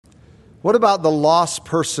What about the lost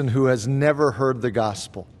person who has never heard the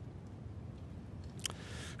gospel?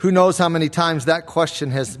 Who knows how many times that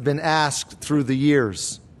question has been asked through the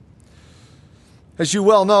years? As you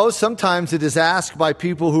well know, sometimes it is asked by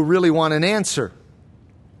people who really want an answer.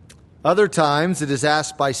 Other times it is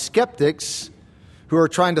asked by skeptics who are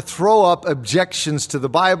trying to throw up objections to the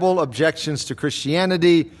Bible, objections to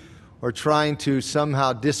Christianity, or trying to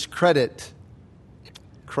somehow discredit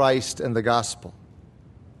Christ and the gospel.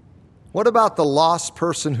 What about the lost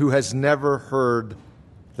person who has never heard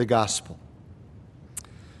the gospel?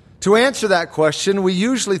 To answer that question, we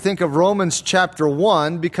usually think of Romans chapter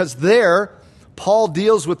 1 because there Paul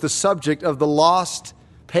deals with the subject of the lost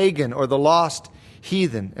pagan or the lost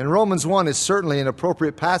heathen. And Romans 1 is certainly an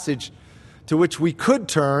appropriate passage to which we could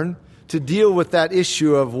turn to deal with that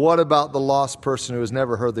issue of what about the lost person who has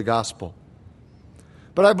never heard the gospel.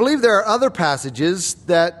 But I believe there are other passages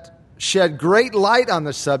that shed great light on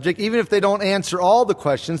the subject. Even if they don't answer all the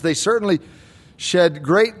questions, they certainly shed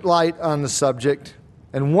great light on the subject.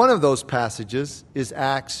 And one of those passages is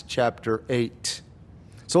Acts chapter 8.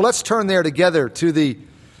 So let's turn there together to the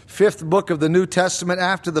fifth book of the New Testament.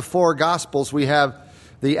 After the four Gospels, we have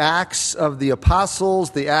the Acts of the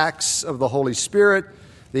Apostles, the Acts of the Holy Spirit,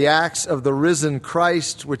 the Acts of the Risen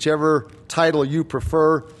Christ, whichever title you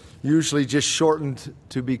prefer, usually just shortened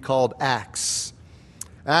to be called Acts.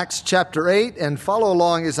 Acts chapter 8, and follow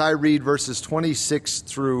along as I read verses 26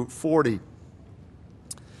 through 40.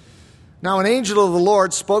 Now an angel of the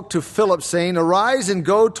Lord spoke to Philip, saying, "Arise and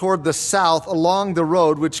go toward the south along the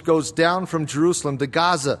road which goes down from Jerusalem to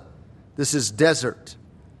Gaza." This is desert.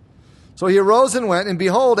 So he arose and went, and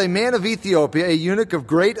behold, a man of Ethiopia, a eunuch of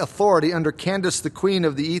great authority under Candace the queen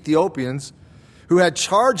of the Ethiopians, who had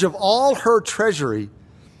charge of all her treasury,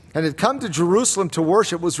 and had come to Jerusalem to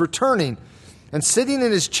worship, was returning. And sitting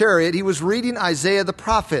in his chariot, he was reading Isaiah the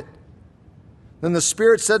prophet. Then the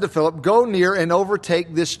Spirit said to Philip, "Go near and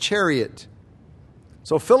overtake this chariot."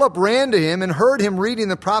 So Philip ran to him and heard him reading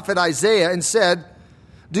the prophet Isaiah and said,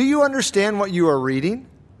 "Do you understand what you are reading?"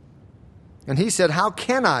 And he said, "How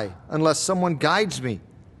can I, unless someone guides me?"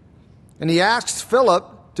 And he asked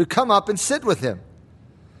Philip to come up and sit with him.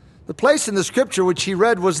 The place in the scripture which he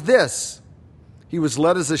read was this: "He was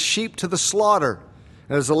led as a sheep to the slaughter,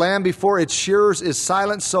 and as a lamb before its shearers is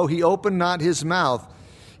silent, so he opened not his mouth.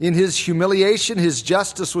 In his humiliation his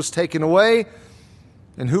justice was taken away.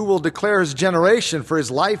 And who will declare his generation? For his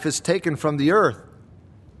life is taken from the earth."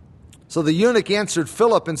 So the eunuch answered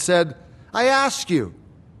Philip and said, "I ask you,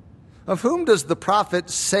 of whom does the prophet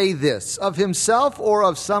say this? Of himself or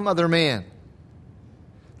of some other man?"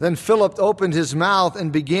 Then Philip opened his mouth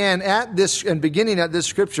and beginning at this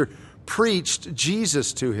scripture, preached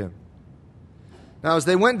Jesus to him. Now as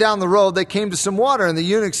they went down the road, they came to some water, and the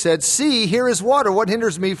eunuch said, "See, here is water. What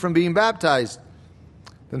hinders me from being baptized?"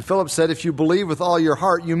 Then Philip said, "If you believe with all your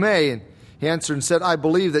heart, you may." And he answered and said, "I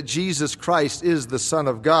believe that Jesus Christ is the Son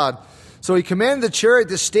of God." So he commanded the chariot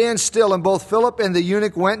to stand still, and both Philip and the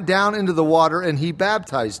eunuch went down into the water, and he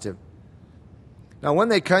baptized him. Now when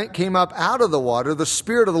they came up out of the water, the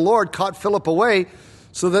Spirit of the Lord caught Philip away,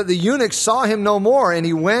 so that the eunuch saw him no more, and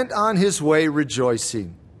he went on his way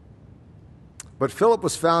rejoicing. But Philip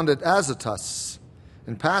was found at Azotus,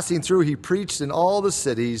 and passing through he preached in all the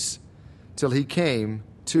cities till he came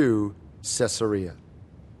to Caesarea.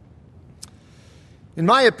 In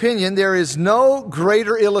my opinion, there is no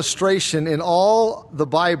greater illustration in all the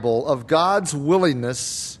Bible of God's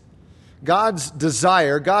willingness, God's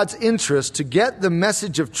desire, God's interest to get the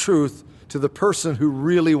message of truth to the person who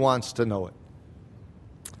really wants to know it.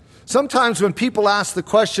 Sometimes when people ask the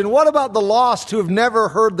question, what about the lost who have never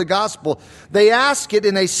heard the gospel? They ask it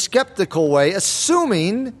in a skeptical way,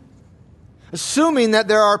 assuming that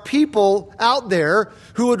there are people out there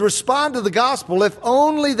who would respond to the gospel if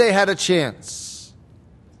only they had a chance.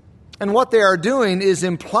 And what they are doing is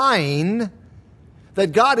implying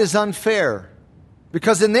that God is unfair.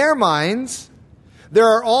 Because in their minds, there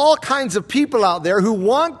are all kinds of people out there who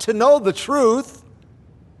want to know the truth,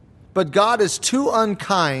 but God is too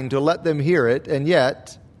unkind to let them hear it, and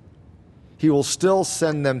yet He will still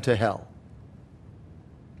send them to hell.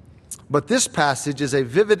 But this passage is a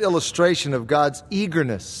vivid illustration of God's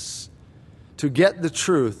eagerness to get the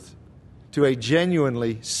truth to a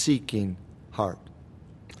genuinely seeking heart.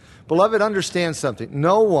 Beloved, understand something.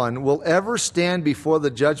 No one will ever stand before the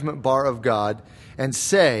judgment bar of God and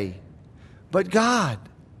say, "But God,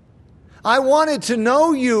 I wanted to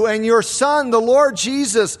know you and your Son, the Lord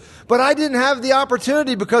Jesus, but I didn't have the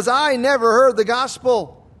opportunity because I never heard the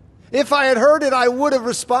gospel. If I had heard it, I would have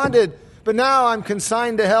responded, but now I'm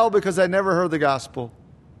consigned to hell because I never heard the gospel."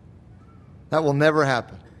 That will never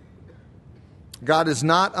happen. God is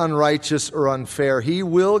not unrighteous or unfair. He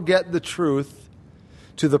will get the truth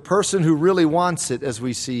to the person who really wants it, as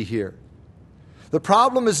we see here. The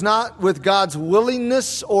problem is not with God's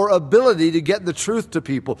willingness or ability to get the truth to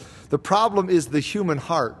people. The problem is the human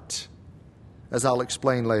heart, as I'll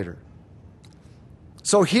explain later.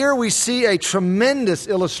 So here we see a tremendous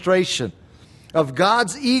illustration of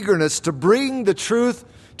God's eagerness to bring the truth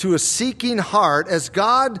to a seeking heart, as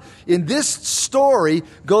God, in this story,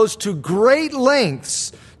 goes to great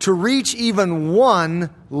lengths to reach even one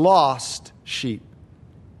lost sheep.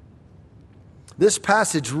 This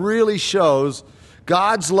passage really shows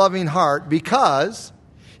God's loving heart, because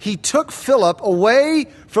He took Philip away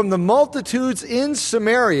from the multitudes in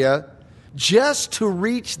Samaria just to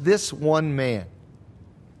reach this one man.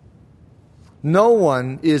 No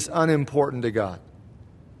one is unimportant to God.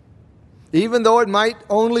 Even though it might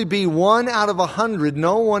only be 1 out of 100,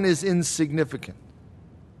 no one is insignificant.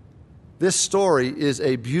 This story is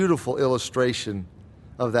a beautiful illustration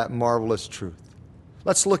of that marvelous truth.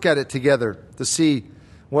 Let's look at it together to see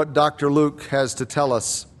what Dr. Luke has to tell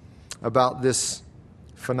us about this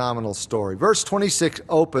phenomenal story. Verse 26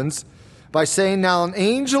 opens by saying, "Now an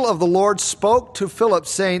angel of the Lord spoke to Philip,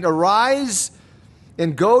 saying, 'Arise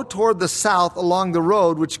and go toward the south along the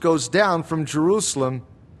road which goes down from Jerusalem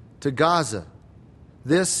to Gaza.'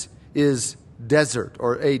 This is desert,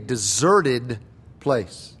 or a deserted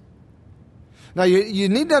place." Now you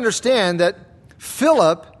need to understand that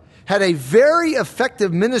Philip had a very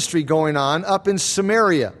effective ministry going on up in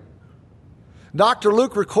Samaria. Dr.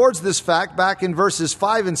 Luke records this fact back in verses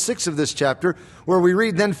 5 and 6 of this chapter, where we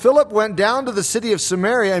read, "Then Philip went down to the city of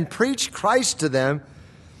Samaria and preached Christ to them,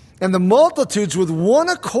 and the multitudes with one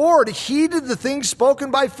accord heeded the things spoken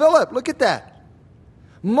by Philip." Look at that.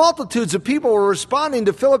 Multitudes of people were responding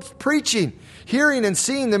to Philip's preaching, hearing and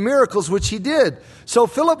seeing the miracles which he did. So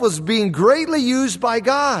Philip was being greatly used by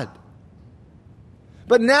God.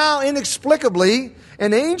 But now, inexplicably,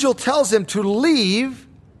 an angel tells him to leave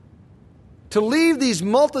these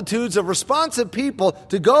multitudes of responsive people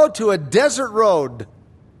to go to a desert road.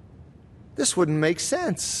 This wouldn't make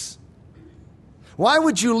sense. Why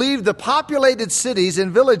would you leave the populated cities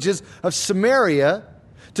and villages of Samaria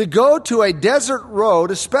to go to a desert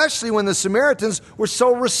road, especially when the Samaritans were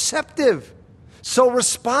so receptive, so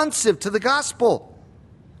responsive to the gospel?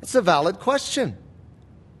 It's a valid question.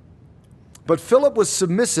 But Philip was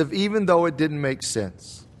submissive, even though it didn't make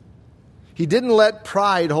sense. He didn't let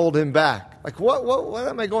pride hold him back. Like, what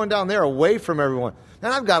am I going down there away from everyone?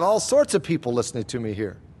 Man, I've got all sorts of people listening to me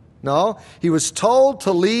here. No, he was told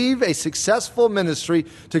to leave a successful ministry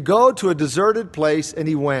to go to a deserted place, and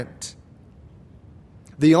he went.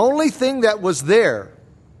 The only thing that was there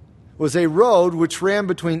was a road which ran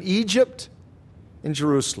between Egypt and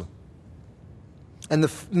Jerusalem. And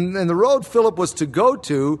the road Philip was to go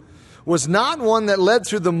to was not one that led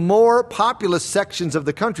through the more populous sections of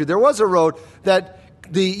the country. There was a road that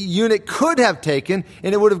the unit could have taken,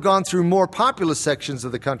 and it would have gone through more populous sections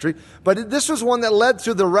of the country. But this was one that led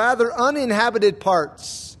through the rather uninhabited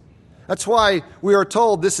parts. That's why we are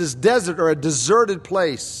told this is desert, or a deserted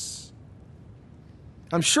place.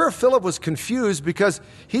 I'm sure Philip was confused because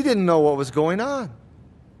he didn't know what was going on.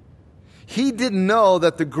 He didn't know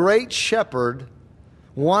that the great shepherd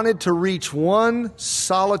wanted to reach one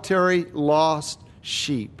solitary lost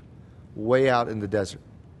sheep way out in the desert.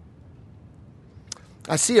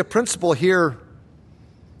 I see a principle here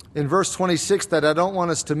in verse 26 that I don't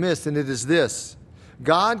want us to miss, and it is this: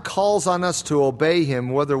 God calls on us to obey Him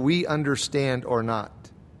whether we understand or not.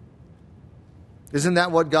 Isn't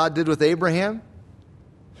that what God did with Abraham?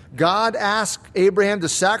 God asked Abraham to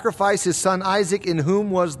sacrifice his son Isaac, in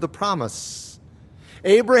whom was the promise.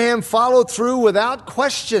 Abraham followed through without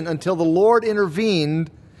question until the Lord intervened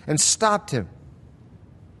and stopped him.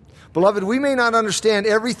 Beloved, we may not understand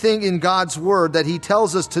everything in God's Word that He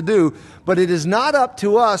tells us to do, but it is not up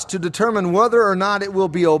to us to determine whether or not it will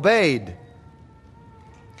be obeyed.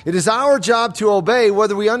 It is our job to obey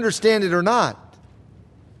whether we understand it or not.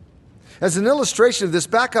 As an illustration of this,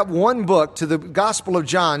 back up one book to the Gospel of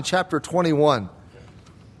John, chapter 21.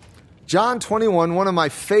 John 21, one of my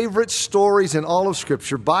favorite stories in all of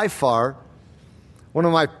Scripture, by far. One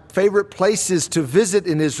of my favorite places to visit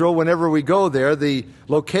in Israel whenever we go there. The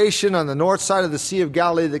location on the north side of the Sea of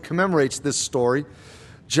Galilee that commemorates this story.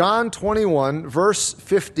 John 21, verse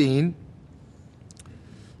 15.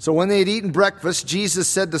 So when they had eaten breakfast, Jesus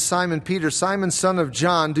said to Simon Peter, "Simon, son of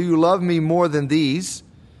John, do you love me more than these?"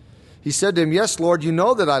 He said to him, "Yes, Lord, you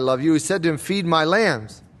know that I love you." He said to him, "Feed my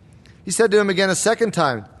lambs." He said to him again a second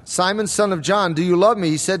time, "Simon, son of John, do you love me?"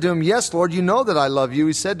 He said to him, "Yes, Lord, you know that I love you."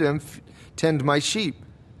 He said to him, "Tend my sheep."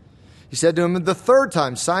 He said to him the third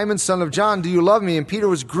time, Simon, son of John, do you love me? And Peter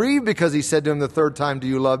was grieved because he said to him the third time, do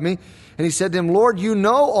you love me? And he said to him, Lord, you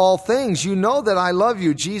know all things. You know that I love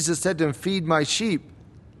you. Jesus said to him, feed my sheep.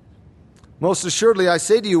 Most assuredly, I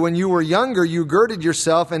say to you, when you were younger, you girded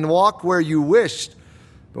yourself and walked where you wished.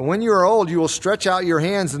 But when you are old, you will stretch out your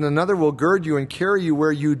hands, and another will gird you and carry you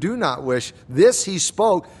where you do not wish. This he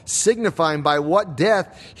spoke, signifying by what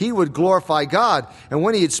death he would glorify God. And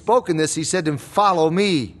when he had spoken this, he said to him, follow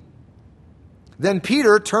me. Then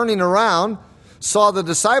Peter, turning around, saw the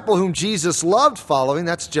disciple whom Jesus loved following,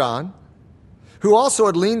 that's John, who also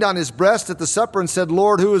had leaned on his breast at the supper and said,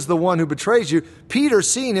 Lord, who is the one who betrays you? Peter,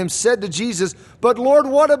 seeing him, said to Jesus, but Lord,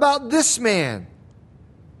 what about this man?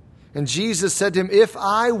 And Jesus said to him, if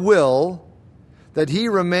I will that he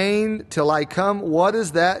remain till I come, what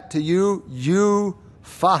is that to you? You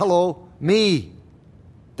follow me.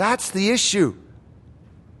 That's the issue.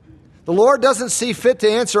 The Lord doesn't see fit to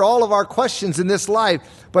answer all of our questions in this life,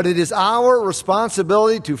 but it is our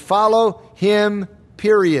responsibility to follow him,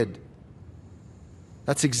 period.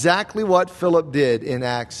 That's exactly what Philip did in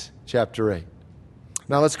Acts chapter 8.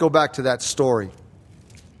 Now let's go back to that story.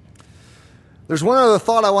 There's one other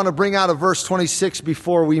thought I want to bring out of verse 26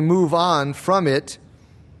 before we move on from it,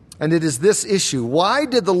 and it is this issue. Why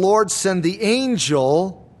did the Lord send the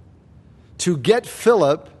angel to get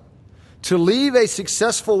Philip to leave a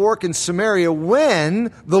successful work in Samaria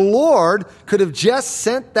when the Lord could have just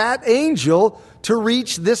sent that angel to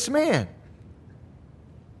reach this man?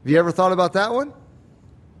 Have you ever thought about that one?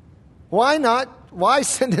 Why not? Why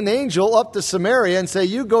send an angel up to Samaria and say,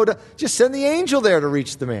 just send the angel there to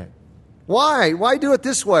reach the man? Why? Why do it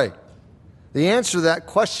this way? The answer to that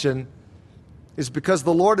question is because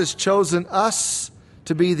the Lord has chosen us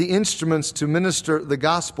to be the instruments to minister the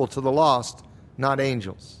gospel to the lost, not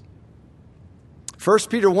angels. 1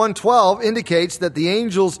 Peter 1:12 indicates that the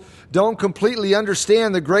angels don't completely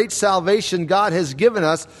understand the great salvation God has given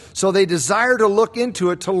us, so they desire to look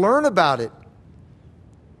into it, to learn about it.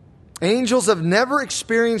 Angels have never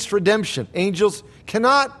experienced redemption. Angels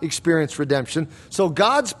cannot experience redemption. So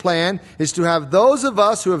God's plan is to have those of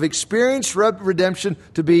us who have experienced redemption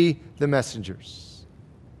to be the messengers.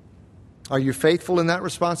 Are you faithful in that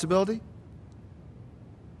responsibility?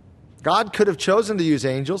 God could have chosen to use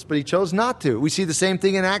angels, but he chose not to. We see the same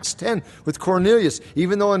thing in Acts 10 with Cornelius.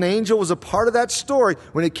 Even though an angel was a part of that story,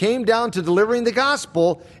 when it came down to delivering the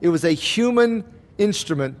gospel, it was a human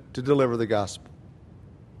instrument to deliver the gospel.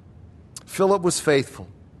 Philip was faithful.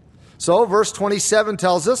 So verse 27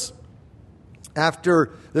 tells us,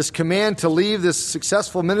 after this command to leave this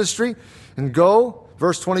successful ministry and go,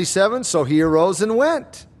 verse 27, so he arose and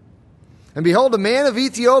went. And behold, a man of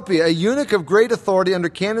Ethiopia, a eunuch of great authority under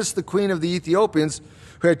Candace, the queen of the Ethiopians,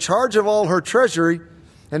 who had charge of all her treasury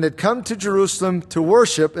and had come to Jerusalem to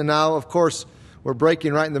worship. And now, of course, we're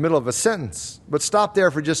breaking right in the middle of a sentence. But stop there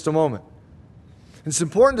for just a moment. It's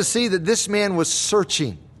important to see that this man was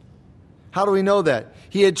searching. How do we know that?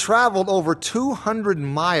 He had traveled over 200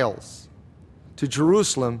 miles to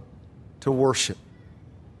Jerusalem to worship.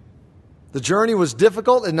 The journey was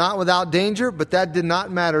difficult and not without danger, but that did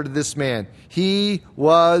not matter to this man. He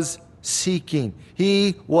was seeking.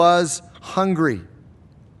 He was hungry.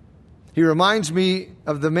 He reminds me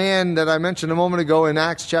of the man that I mentioned a moment ago in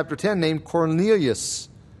Acts chapter 10 named Cornelius.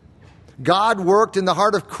 God worked in the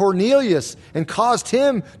heart of Cornelius and caused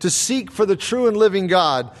him to seek for the true and living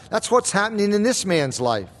God. That's what's happening in this man's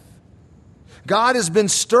life. God has been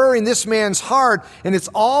stirring this man's heart, and it's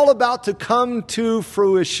all about to come to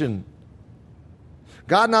fruition.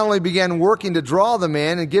 God not only began working to draw the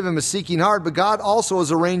man and give him a seeking heart, but God also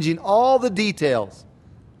is arranging all the details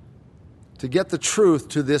to get the truth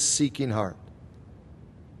to this seeking heart.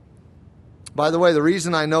 By the way, the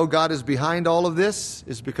reason I know God is behind all of this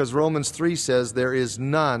is because Romans 3 says there is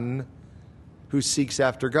none who seeks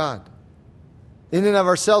after God. In and of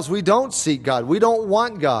ourselves, we don't seek God. We don't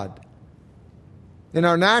want God. In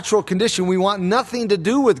our natural condition, we want nothing to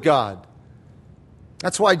do with God.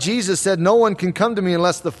 That's why Jesus said, no one can come to me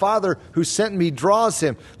unless the Father who sent me draws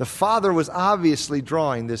him. The Father was obviously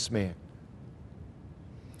drawing this man.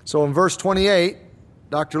 So in verse 28,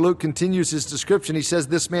 Dr. Luke continues his description. He says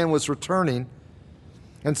this man was returning,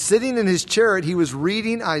 and sitting in his chariot, he was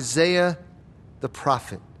reading Isaiah the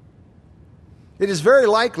prophet. It is very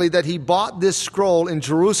likely that he bought this scroll in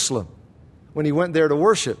Jerusalem when he went there to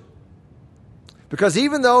worship. Because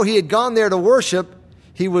even though he had gone there to worship,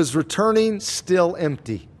 he was returning still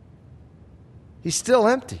empty. He's still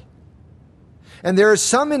empty. And there is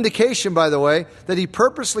some indication, by the way, that he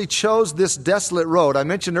purposely chose this desolate road. I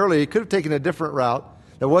mentioned earlier he could have taken a different route.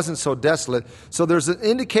 that wasn't so desolate. So there's an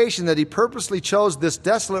indication that he purposely chose this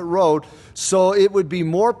desolate road so it would be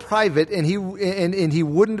more private and he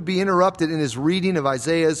wouldn't be interrupted in his reading of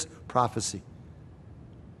Isaiah's prophecy.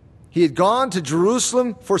 He had gone to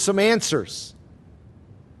Jerusalem for some answers.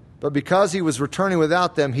 But because he was returning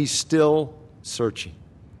without them, he's still searching.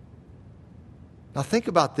 Now think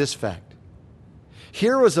about this fact.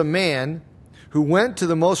 Here was a man who went to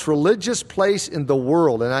the most religious place in the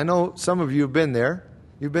world. And I know some of you have been there.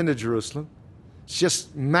 You've been to Jerusalem. It's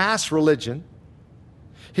just mass religion.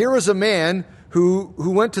 Here was a man who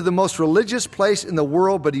went to the most religious place in the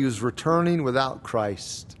world, but he was returning without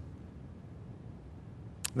Christ.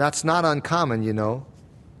 That's not uncommon, you know.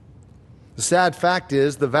 The sad fact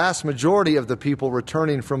is the vast majority of the people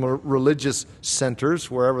returning from religious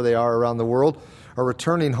centers, wherever they are around the world, are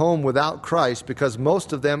returning home without Christ because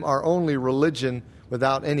most of them are only religion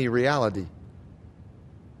without any reality.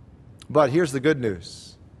 But here's the good news.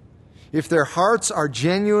 If their hearts are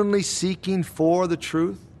genuinely seeking for the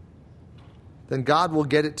truth, then God will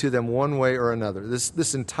get it to them one way or another.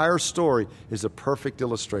 This entire story is a perfect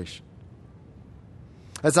illustration.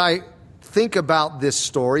 As I think about this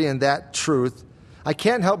story and that truth, I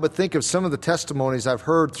can't help but think of some of the testimonies I've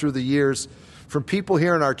heard through the years from people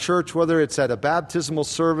here in our church, whether it's at a baptismal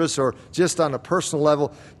service or just on a personal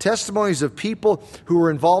level, testimonies of people who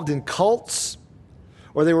were involved in cults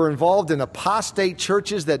or they were involved in apostate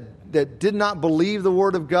churches that did not believe the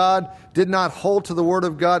Word of God, did not hold to the Word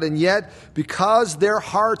of God, and yet because their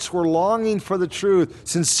hearts were longing for the truth,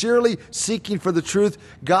 sincerely seeking for the truth,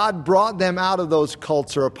 God brought them out of those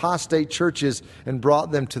cults or apostate churches and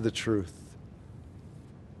brought them to the truth.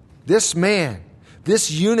 This man, this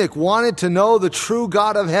eunuch, wanted to know the true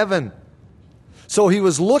God of heaven. So he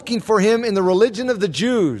was looking for him in the religion of the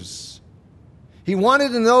Jews. He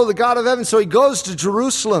wanted to know the God of heaven, so he goes to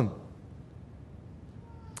Jerusalem.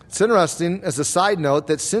 It's interesting, as a side note,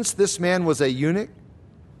 that since this man was a eunuch,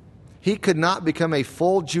 he could not become a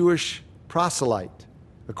full Jewish proselyte,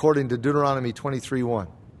 according to Deuteronomy 23:1.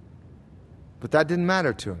 But that didn't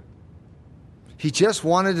matter to him. He just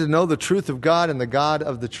wanted to know the truth of God and the God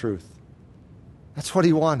of the truth. That's what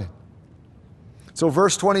he wanted. So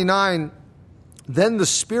verse 29, then the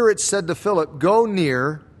Spirit said to Philip, go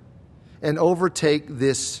near and overtake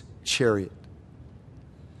this chariot.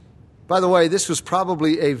 By the way, this was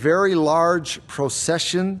probably a very large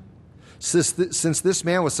procession since this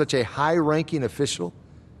man was such a high-ranking official.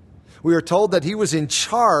 We are told that he was in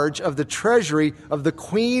charge of the treasury of the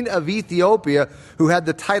Queen of Ethiopia, who had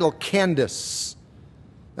the title Candace.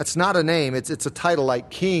 That's not a name. It's a title like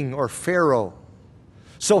king or pharaoh.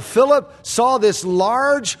 So Philip saw this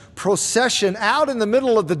large procession out in the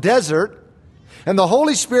middle of the desert, and the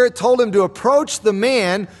Holy Spirit told him to approach the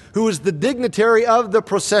man who was the dignitary of the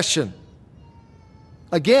procession.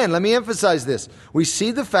 Again, let me emphasize this. We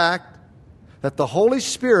see the fact that the Holy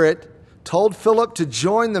Spirit told Philip to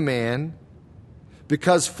join the man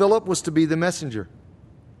because Philip was to be the messenger.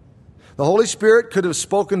 The Holy Spirit could have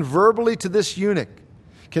spoken verbally to this eunuch.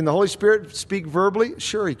 Can the Holy Spirit speak verbally?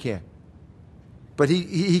 Sure he can. But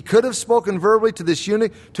he could have spoken verbally to this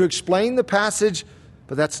eunuch to explain the passage,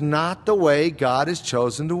 but that's not the way God has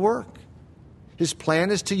chosen to work. His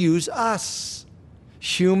plan is to use us,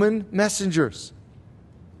 human messengers.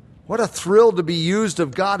 What a thrill to be used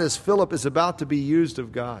of God as Philip is about to be used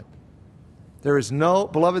of God. There's no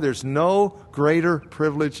greater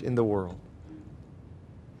privilege in the world.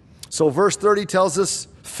 So verse 30 tells us,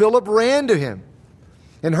 Philip ran to him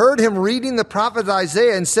and heard him reading the prophet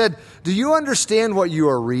Isaiah and said, do you understand what you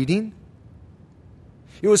are reading?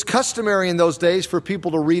 It was customary in those days for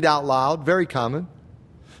people to read out loud, very common.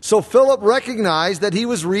 So Philip recognized that he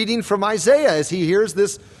was reading from Isaiah as he hears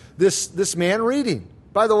this man reading.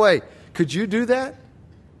 By the way, could you do that?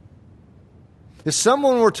 If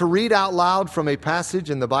someone were to read out loud from a passage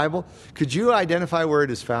in the Bible, could you identify where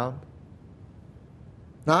it is found?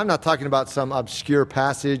 Now, I'm not talking about some obscure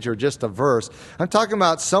passage or just a verse. I'm talking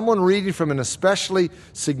about someone reading from an especially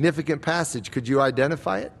significant passage. Could you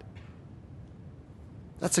identify it?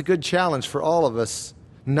 That's a good challenge for all of us,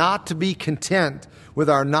 not to be content with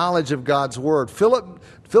our knowledge of God's Word. Philip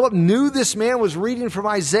knew this man was reading from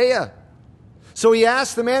Isaiah. So he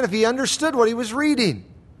asked the man if he understood what he was reading.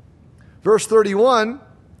 Verse 31,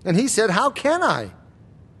 and he said, how can I,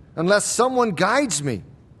 unless someone guides me?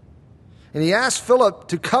 And he asked Philip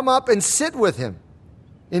to come up and sit with him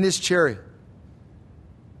in his chariot.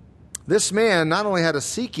 This man not only had a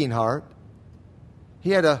seeking heart,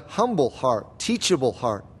 he had a humble heart, teachable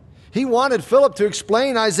heart. He wanted Philip to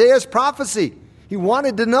explain Isaiah's prophecy. He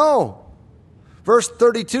wanted to know. Verse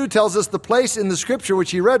 32 tells us the place in the scripture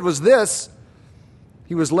which he read was this.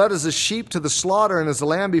 He was led as a sheep to the slaughter, and as a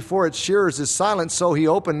lamb before its shearers is silent, so he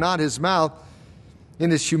opened not his mouth.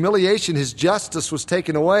 In his humiliation, his justice was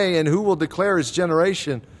taken away, and who will declare his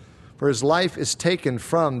generation? For his life is taken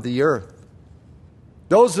from the earth.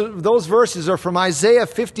 Those verses are from Isaiah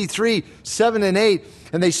 53, 7 and 8,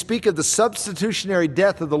 and they speak of the substitutionary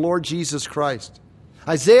death of the Lord Jesus Christ.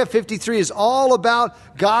 Isaiah 53 is all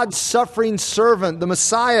about God's suffering servant, the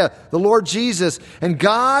Messiah, the Lord Jesus. And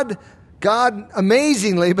God,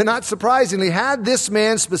 amazingly, but not surprisingly, had this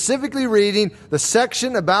man specifically reading the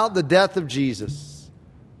section about the death of Jesus.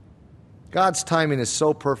 God's timing is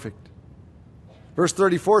so perfect. Verse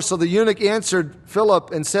 34, so the eunuch answered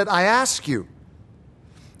Philip and said, I ask you,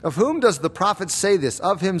 of whom does the prophet say this?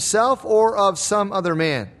 Of himself or of some other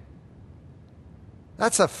man?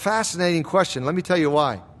 That's a fascinating question. Let me tell you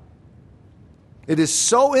why. It is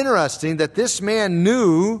so interesting that this man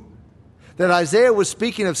knew that Isaiah was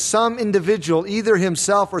speaking of some individual, either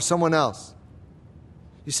himself or someone else.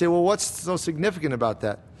 You say, well, what's so significant about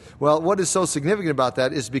that? Well, what is so significant about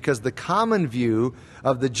that is because the common view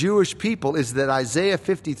of the Jewish people is that Isaiah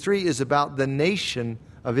 53 is about the nation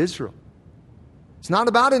of Israel. It's not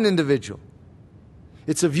about an individual.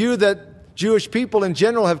 It's a view that Jewish people in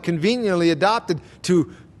general have conveniently adopted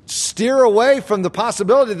to steer away from the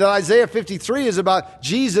possibility that Isaiah 53 is about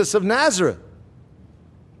Jesus of Nazareth.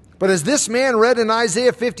 But as this man read in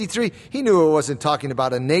Isaiah 53, he knew it wasn't talking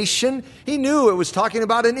about a nation. He knew it was talking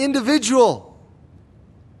about an individual.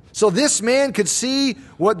 So this man could see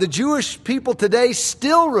what the Jewish people today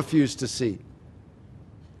still refuse to see,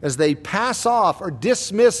 as they pass off or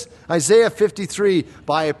dismiss Isaiah 53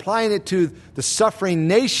 by applying it to the suffering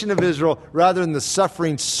nation of Israel rather than the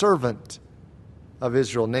suffering servant of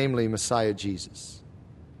Israel, namely Messiah Jesus.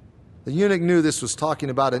 The eunuch knew this was talking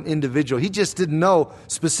about an individual. He just didn't know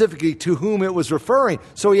specifically to whom it was referring.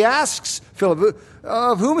 So he asks Philip,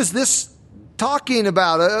 of whom is this talking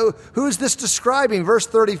about? Who is this describing? Verse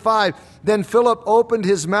 35, then Philip opened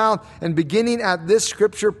his mouth and beginning at this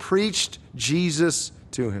scripture preached Jesus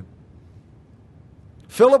to him.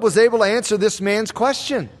 Philip was able to answer this man's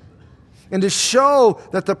question and to show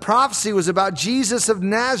that the prophecy was about Jesus of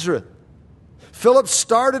Nazareth. Philip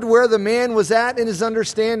started where the man was at in his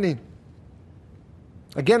understanding.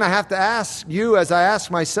 Again, I have to ask you, as I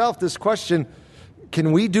ask myself this question,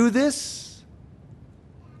 can we do this?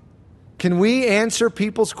 Can we answer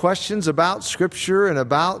people's questions about Scripture and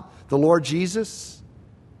about the Lord Jesus?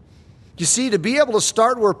 You see, to be able to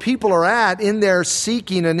start where people are at in their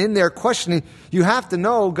seeking and in their questioning, you have to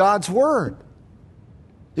know God's Word.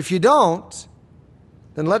 If you don't,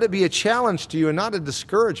 then let it be a challenge to you and not a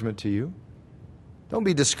discouragement to you. Don't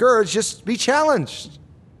be discouraged, just be challenged.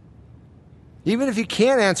 Even if you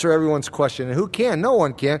can't answer everyone's question, and who can? No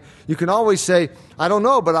one can. You can always say, I don't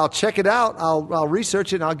know, but I'll check it out, I'll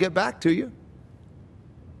research it, and I'll get back to you.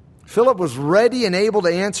 Philip was ready and able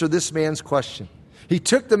to answer this man's question. He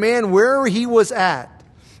took the man where he was at,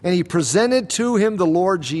 and he presented to him the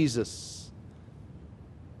Lord Jesus.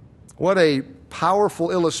 What a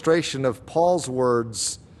powerful illustration of Paul's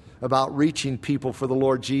words about reaching people for the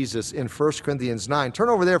Lord Jesus in 1 Corinthians 9. Turn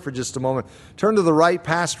over there for just a moment. Turn to the right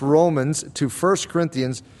past Romans to 1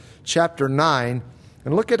 Corinthians chapter 9,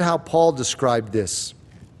 and look at how Paul described this.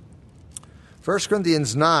 1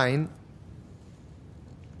 Corinthians 9,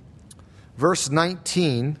 verse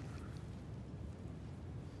 19.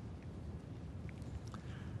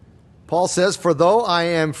 Paul says, for though I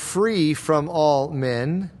am free from all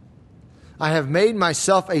men, I have made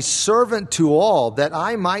myself a servant to all, that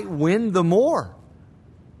I might win the more.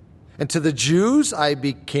 And to the Jews I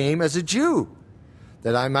became as a Jew,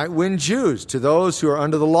 that I might win Jews. To those who are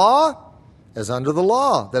under the law, as under the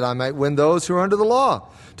law, that I might win those who are under the law.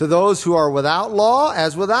 To those who are without law,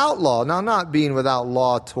 as without law. Now, not being without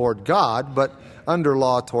law toward God, but under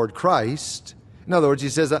law toward Christ. In other words, he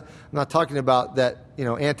says, I'm not talking about that,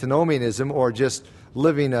 antinomianism or just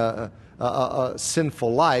living a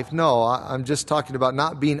sinful life. No, I'm just talking about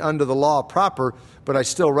not being under the law proper, but I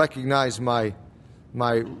still recognize my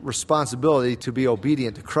responsibility to be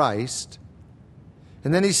obedient to Christ.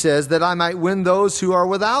 And then he says that I might win those who are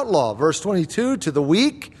without law. Verse 22, to the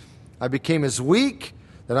weak, I became as weak,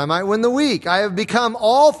 that I might win the weak. I have become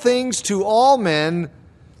all things to all men,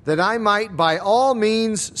 that I might by all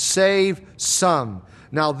means save some.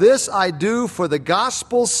 Now this I do for the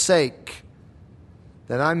gospel's sake,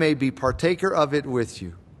 that I may be partaker of it with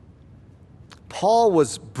you. Paul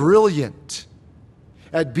was brilliant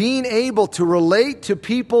at being able to relate to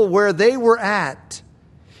people where they were at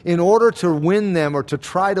in order to win them or to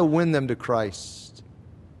try to win them to Christ.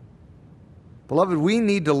 Beloved, we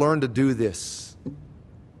need to learn to do this.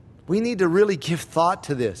 We need to really give thought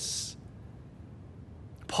to this.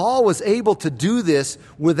 Paul was able to do this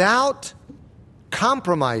without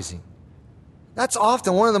compromising. That's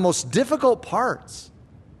often one of the most difficult parts.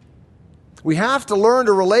 We have to learn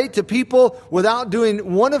to relate to people without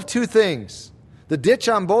doing one of two things. The ditch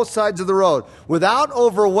on both sides of the road. Without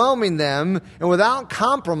overwhelming them and without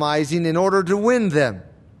compromising in order to win them.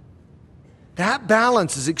 That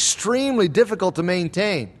balance is extremely difficult to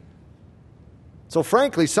maintain. So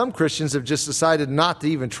frankly, some Christians have just decided not to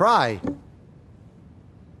even try.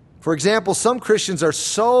 For example, some Christians are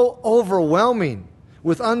so overwhelming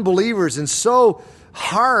with unbelievers and so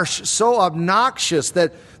harsh, so obnoxious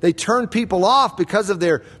that they turn people off because of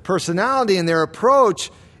their personality and their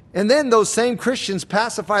approach. And then those same Christians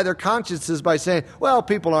pacify their consciences by saying, well,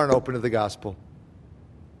 people aren't open to the gospel.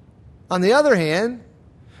 On the other hand,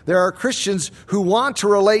 there are Christians who want to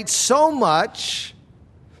relate so much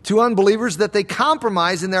to unbelievers that they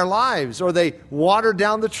compromise in their lives or they water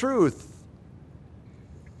down the truth.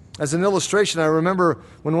 As an illustration, I remember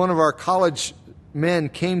when one of our college men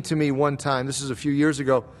came to me one time, this is a few years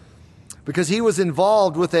ago, because he was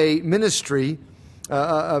involved with a ministry,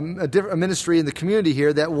 a ministry in the community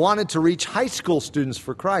here that wanted to reach high school students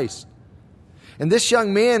for Christ. And this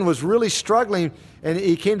young man was really struggling, and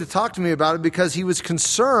he came to talk to me about it because he was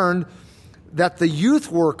concerned that the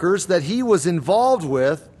youth workers that he was involved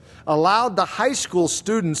with allowed the high school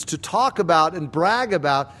students to talk about and brag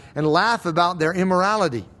about and laugh about their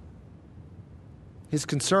immorality. His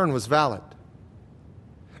concern was valid.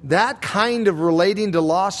 That kind of relating to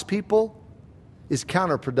lost people is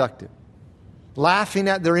counterproductive. Laughing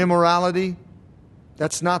at their immorality,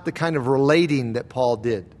 that's not the kind of relating that Paul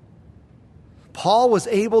did. Paul was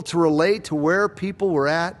able to relate to where people were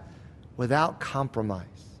at without compromise.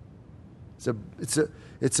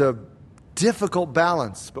 It's a difficult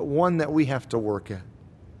balance, but one that we have to work at.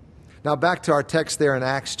 Now back to our text there in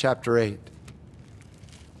Acts chapter 8.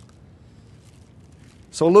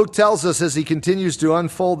 So Luke tells us as he continues to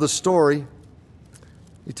unfold the story,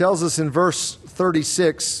 he tells us in verse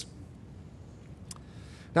 36,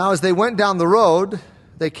 now as they went down the road,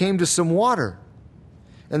 they came to some water.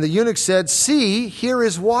 And the eunuch said, see, here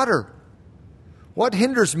is water. What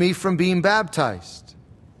hinders me from being baptized?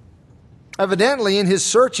 Evidently, in his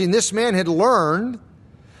searching, this man had learned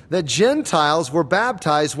that Gentiles were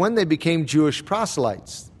baptized when they became Jewish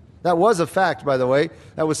proselytes. That was a fact, by the way.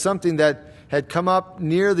 That was something that had come up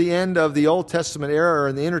near the end of the Old Testament era or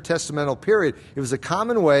in the intertestamental period. It was a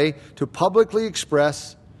common way to publicly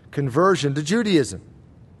express conversion to Judaism.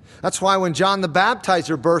 That's why when John the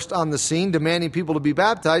Baptizer burst on the scene demanding people to be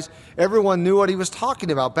baptized, everyone knew what he was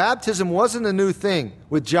talking about. Baptism wasn't a new thing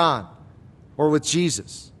with John or with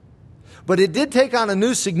Jesus. But it did take on a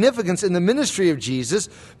new significance in the ministry of Jesus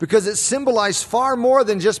because it symbolized far more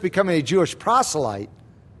than just becoming a Jewish proselyte.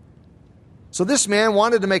 So this man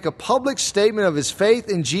wanted to make a public statement of his faith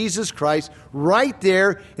in Jesus Christ right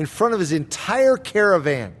there in front of his entire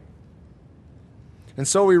caravan. And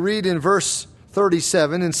so we read in verse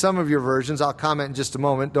 37 in some of your versions. I'll comment in just a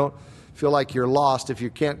moment. Don't feel like you're lost if you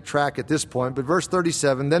can't track at this point. But verse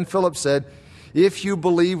 37, then Philip said, if you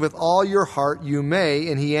believe with all your heart, you may.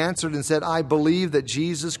 And he answered and said, I believe that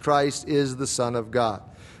Jesus Christ is the Son of God.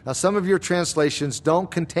 Now, some of your translations don't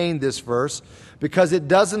contain this verse because it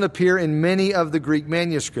doesn't appear in many of the Greek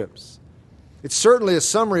manuscripts. It's certainly a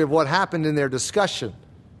summary of what happened in their discussion.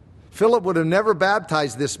 Philip would have never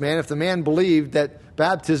baptized this man if the man believed that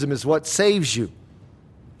baptism is what saves you.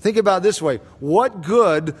 Think about it this way. What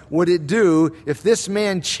good would it do if this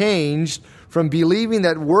man changed from believing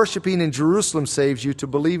that worshiping in Jerusalem saves you to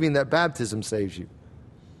believing that baptism saves you?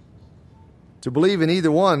 To believe in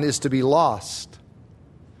either one is to be lost.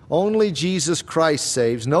 Only Jesus Christ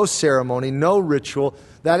saves, no ceremony, no ritual.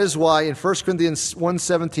 That is why in 1 Corinthians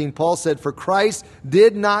 1:17, Paul said, for Christ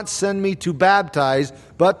did not send me to baptize,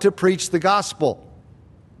 but to preach the gospel.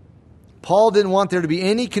 Paul didn't want there to be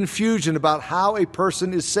any confusion about how a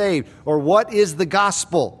person is saved or what is the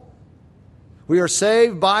gospel. We are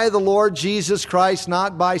saved by the Lord Jesus Christ,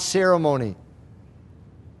 not by ceremony.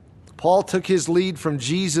 Paul took his lead from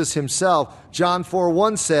Jesus himself. John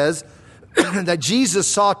 4:1 says that Jesus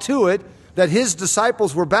saw to it that his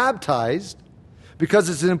disciples were baptized because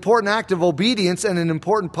it's an important act of obedience and an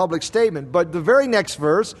important public statement. But the very next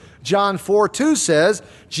verse, John 4:2 says,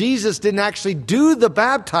 Jesus didn't actually do the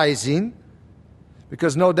baptizing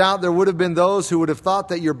because no doubt there would have been those who would have thought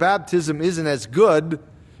that your baptism isn't as good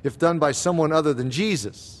if done by someone other than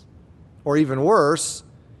Jesus. Or even worse,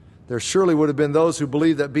 there surely would have been those who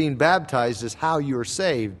believed that being baptized is how you are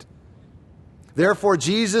saved. Therefore,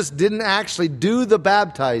 Jesus didn't actually do the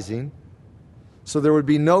baptizing so there would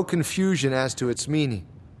be no confusion as to its meaning.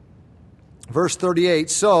 Verse 38,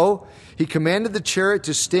 so he commanded the chariot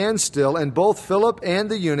to stand still, and both Philip and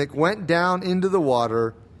the eunuch went down into the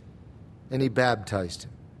water, and he baptized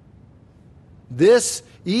him. This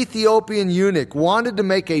Ethiopian eunuch wanted to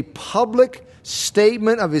make a public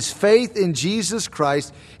statement of his faith in Jesus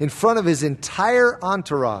Christ in front of his entire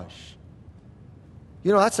entourage.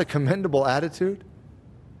 You know, that's a commendable attitude.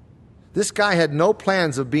 This guy had no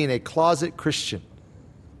plans of being a closet Christian.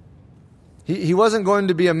 He wasn't going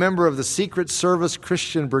to be a member of the Secret Service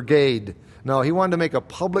Christian Brigade. No, he wanted to make a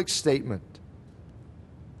public statement.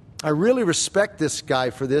 I really respect this guy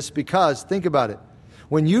for this because, think about it,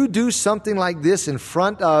 when you do something like this in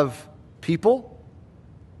front of people,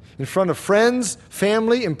 in front of friends,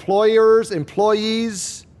 family, employers,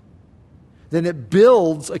 employees, then it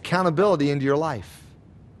builds accountability into your life.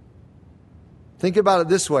 Think about it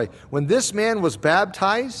this way. When this man was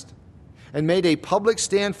baptized and made a public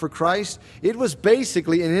stand for Christ, it was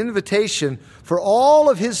basically an invitation for all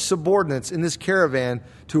of his subordinates in this caravan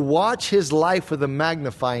to watch his life with a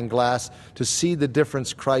magnifying glass to see the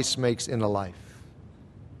difference Christ makes in a life.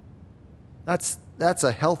 That's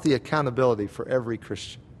a healthy accountability for every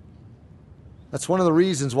Christian. That's one of the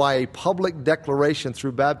reasons why a public declaration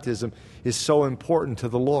through baptism is so important to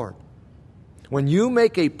the Lord. When you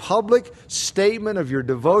make a public statement of your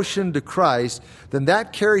devotion to Christ, then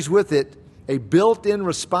that carries with it a built-in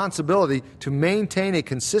responsibility to maintain a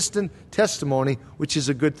consistent testimony, which is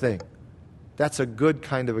a good thing. That's a good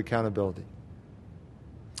kind of accountability.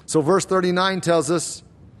 So verse 39 tells us,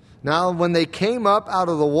 now when they came up out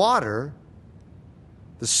of the water,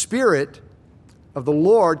 the Spirit of the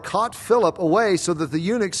Lord caught Philip away so that the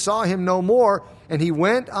eunuch saw him no more, and he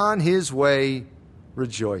went on his way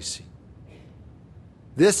rejoicing.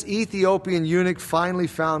 This Ethiopian eunuch finally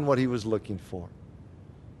found what he was looking for.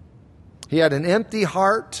 He had an empty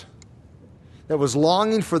heart that was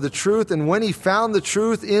longing for the truth, and when he found the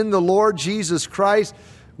truth in the Lord Jesus Christ,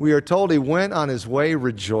 we are told he went on his way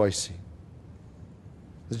rejoicing.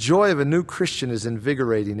 The joy of a new Christian is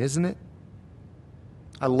invigorating, isn't it?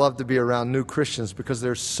 I love to be around new Christians because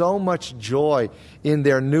there's so much joy in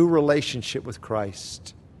their new relationship with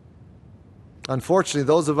Christ. Unfortunately,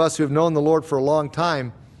 those of us who have known the Lord for a long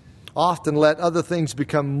time often let other things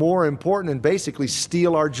become more important and basically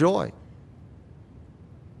steal our joy.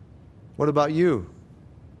 What about you?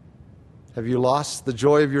 Have you lost the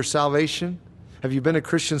joy of your salvation? Have you been a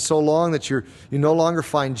Christian so long that you no longer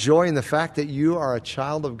find joy in the fact that you are a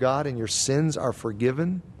child of God and your sins are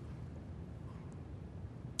forgiven?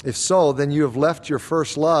 If so, then you have left your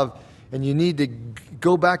first love, and you need to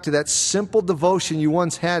go back to that simple devotion you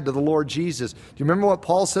once had to the Lord Jesus. Do you remember what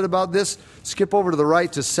Paul said about this? Skip over to the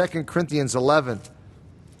right to 2 Corinthians 11.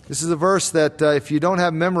 This is a verse that if you don't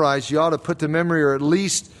have memorized, you ought to put to memory or at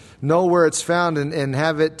least know where it's found and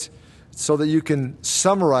have it so that you can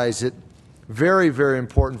summarize it. Very, very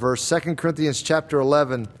important verse. 2 Corinthians chapter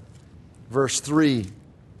 11, verse 3.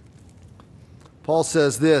 Paul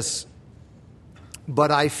says this,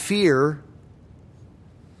 But I fear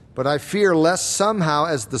lest somehow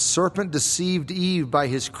as the serpent deceived Eve by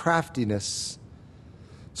his craftiness,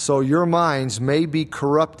 so your minds may be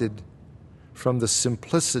corrupted from the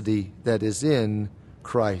simplicity that is in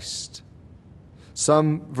Christ.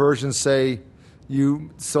 Some versions say,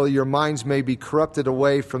 so your minds may be corrupted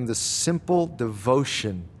away from the simple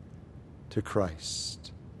devotion to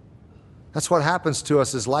Christ. That's what happens to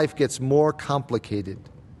us as life gets more complicated.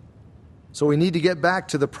 So we need to get back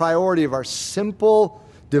to the priority of our simple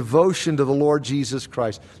devotion to the Lord Jesus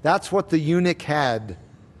Christ. That's what the eunuch had.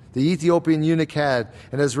 The Ethiopian eunuch had.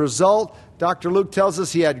 And as a result, Dr. Luke tells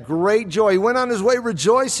us he had great joy. He went on his way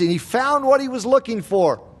rejoicing. He found what he was looking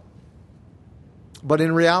for. But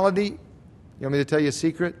in reality, you want me to tell you a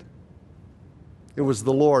secret? It was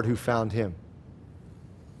the Lord who found him.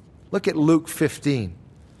 Look at Luke 15.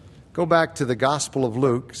 Go back to the Gospel of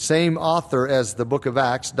Luke, same author as the book of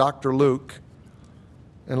Acts, Dr. Luke,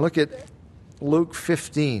 and look at Luke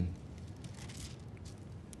 15.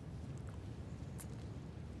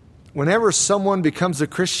 Whenever someone becomes a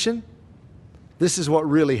Christian, this is what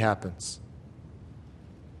really happens.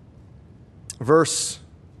 Verse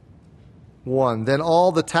 1, Then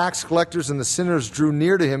all the tax collectors and the sinners drew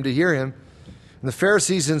near to him to hear him. And the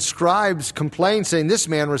Pharisees and scribes complained, saying, This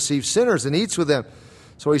man receives sinners and eats with them.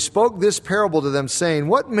 So he spoke this parable to them, saying,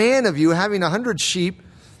 What man of you, having 100 sheep,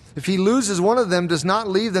 if he loses one of them, does not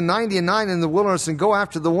leave the 99 in the wilderness and go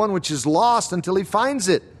after the one which is lost until he finds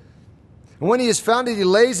it? And when he has found it, he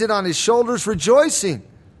lays it on his shoulders, rejoicing.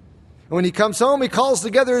 And when he comes home, he calls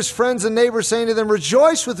together his friends and neighbors, saying to them,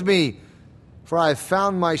 Rejoice with me, for I have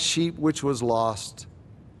found my sheep which was lost.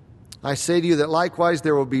 I say to you that likewise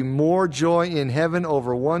there will be more joy in heaven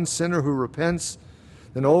over one sinner who repents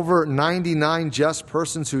than over 99 just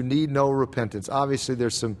persons who need no repentance. Obviously,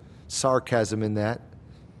 there's some sarcasm in that.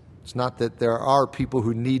 It's not that there are people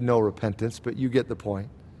who need no repentance, but you get the point.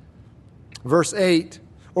 Verse 8,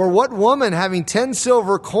 or what woman having 10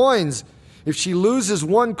 silver coins, if she loses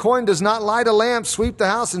one coin, does not light a lamp, sweep the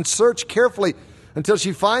house, and search carefully until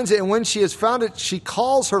she finds it? And when she has found it, she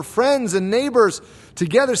calls her friends and neighbors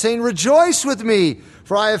together, saying, rejoice with me,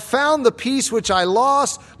 for I have found the piece which I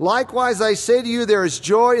lost. Likewise, I say to you, there is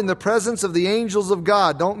joy in the presence of the angels of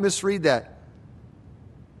God. Don't misread that.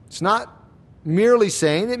 It's not merely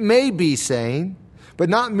saying, it may be saying, but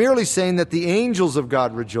not merely saying that the angels of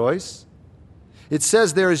God rejoice. It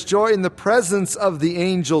says there is joy in the presence of the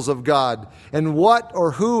angels of God. And what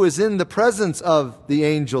or who is in the presence of the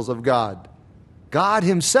angels of God? God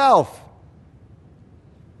Himself.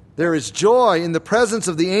 There is joy in the presence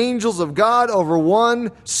of the angels of God over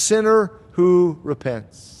one sinner who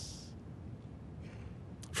repents.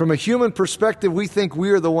 From a human perspective, we think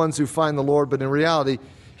we are the ones who find the Lord, but in reality,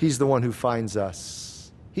 He's the one who finds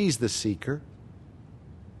us. He's the seeker.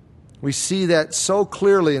 We see that so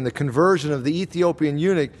clearly in the conversion of the Ethiopian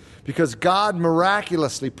eunuch because God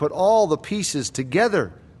miraculously put all the pieces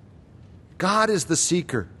together. God is the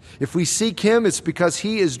seeker. If we seek Him, it's because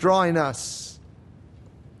He is drawing us.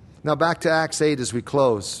 Now back to Acts 8 as we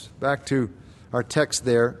close. Back to our text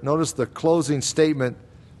there. Notice the closing statement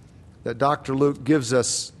that Dr. Luke gives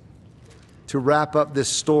us to wrap up this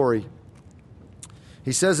story.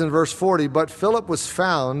 He says in verse 40, but Philip was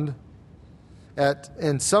found at,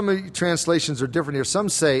 and some translations are different here. Some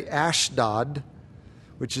say Ashdod,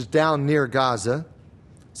 which is down near Gaza.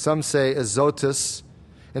 Some say Azotus.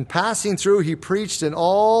 And passing through, he preached in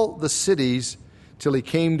all the cities till he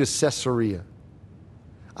came to Caesarea.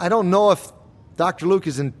 I don't know if Dr. Luke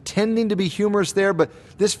is intending to be humorous there, but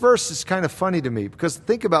this verse is kind of funny to me because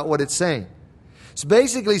think about what it's saying. It's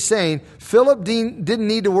basically saying Philip didn't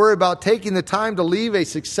need to worry about taking the time to leave a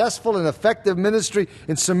successful and effective ministry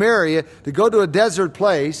in Samaria to go to a desert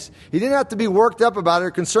place. He didn't have to be worked up about it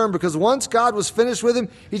or concerned because once God was finished with him,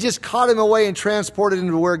 He just caught him away and transported him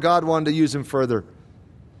to where God wanted to use him further.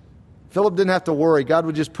 Philip didn't have to worry. God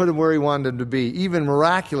would just put him where He wanted him to be. Even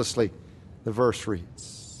miraculously, the verse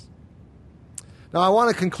reads. Now I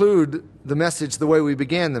want to conclude the message the way we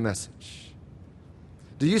began the message.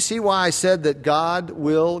 Do you see why I said that God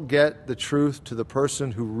will get the truth to the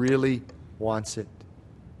person who really wants it?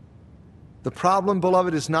 The problem,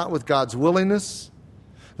 beloved, is not with God's willingness.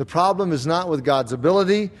 The problem is not with God's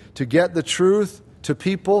ability to get the truth to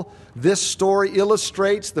people. This story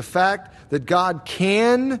illustrates the fact that God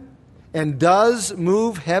can and does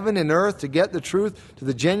move heaven and earth to get the truth to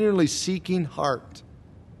the genuinely seeking heart.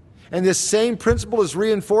 And this same principle is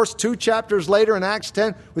reinforced 2 chapters later in Acts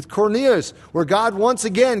 10 with Cornelius, where God once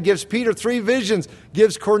again gives Peter 3 visions,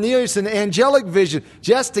 gives Cornelius an angelic vision,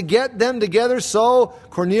 just to get them together so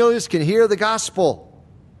Cornelius can hear the gospel.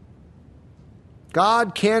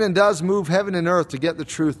 God can and does move heaven and earth to get the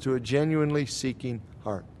truth to a genuinely seeking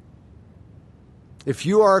heart. If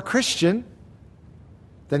you are a Christian,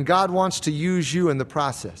 then God wants to use you in the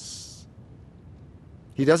process.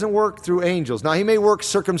 He doesn't work through angels. Now, He may work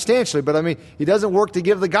circumstantially, but He doesn't work to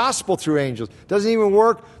give the gospel through angels. Doesn't even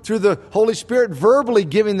work through the Holy Spirit verbally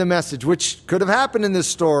giving the message, which could have happened in this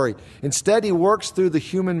story. Instead, He works through the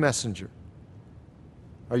human messenger.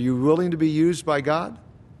 Are you willing to be used by God?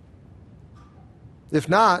 If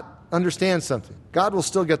not, understand something. God will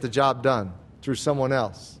still get the job done through someone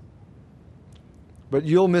else. But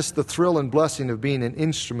you'll miss the thrill and blessing of being an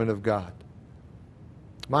instrument of God.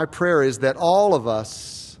 My prayer is that all of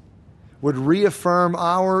us would reaffirm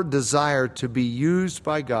our desire to be used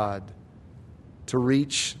by God to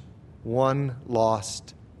reach one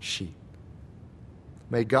lost sheep.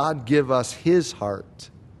 May God give us His heart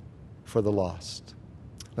for the lost.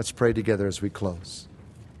 Let's pray together as we close.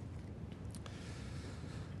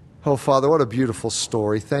 Oh, Father, what a beautiful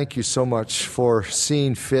story. Thank you so much for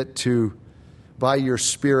seeing fit to, by your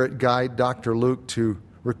Spirit, guide Dr. Luke to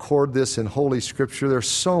record this in Holy Scripture. There are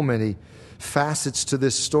so many facets to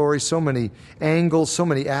this story, so many angles, so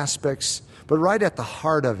many aspects. But right at the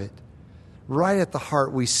heart of it, right at the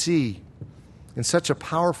heart, we see in such a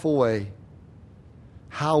powerful way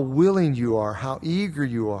how willing you are, how eager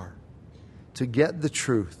you are to get the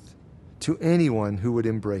truth to anyone who would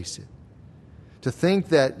embrace it. To think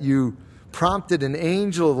that you prompted an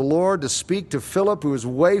angel of the Lord to speak to Philip, who was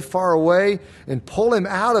way far away, and pull him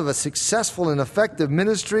out of a successful and effective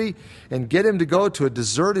ministry and get him to go to a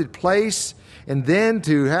deserted place, and then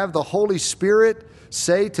to have the Holy Spirit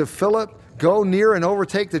say to Philip, go near and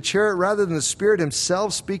overtake the chariot, rather than the Spirit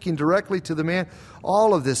himself speaking directly to the man.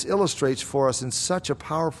 All of this illustrates for us in such a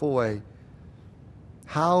powerful way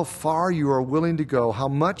how far you are willing to go, how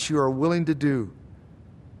much you are willing to do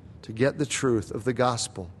to get the truth of the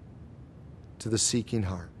gospel to the seeking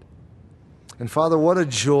heart. And Father, what a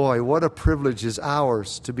joy, what a privilege is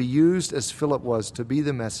ours to be used as Philip was, to be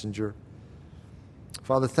the messenger.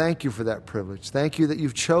 Father, thank you for that privilege. Thank you that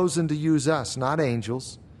you've chosen to use us, not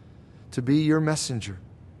angels, to be your messenger.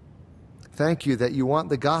 Thank you that you want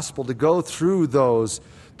the gospel to go through those,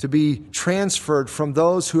 to be transferred from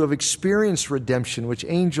those who have experienced redemption, which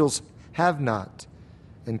angels have not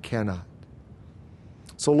and cannot.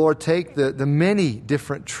 So, Lord, take the many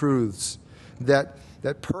different truths that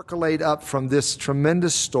percolate up from this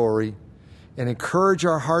tremendous story and encourage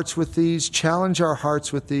our hearts with these, challenge our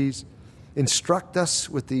hearts with these, instruct us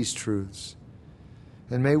with these truths.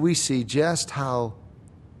 And may we see just how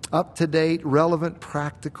up-to-date, relevant,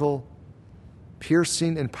 practical,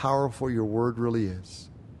 piercing, and powerful your word really is.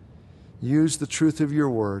 Use the truth of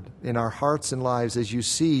your word in our hearts and lives as you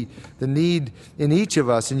see the need in each of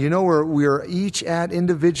us. And you know where we are each at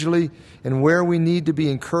individually and where we need to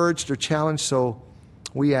be encouraged or challenged. So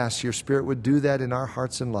we ask your Spirit would do that in our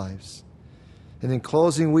hearts and lives. And in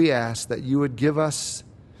closing, we ask that you would give us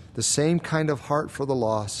the same kind of heart for the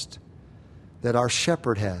lost that our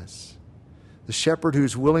shepherd has. The shepherd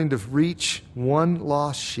who's willing to reach one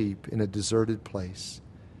lost sheep in a deserted place.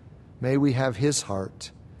 May we have his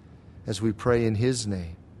heart as we pray in his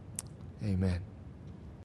name. Amen.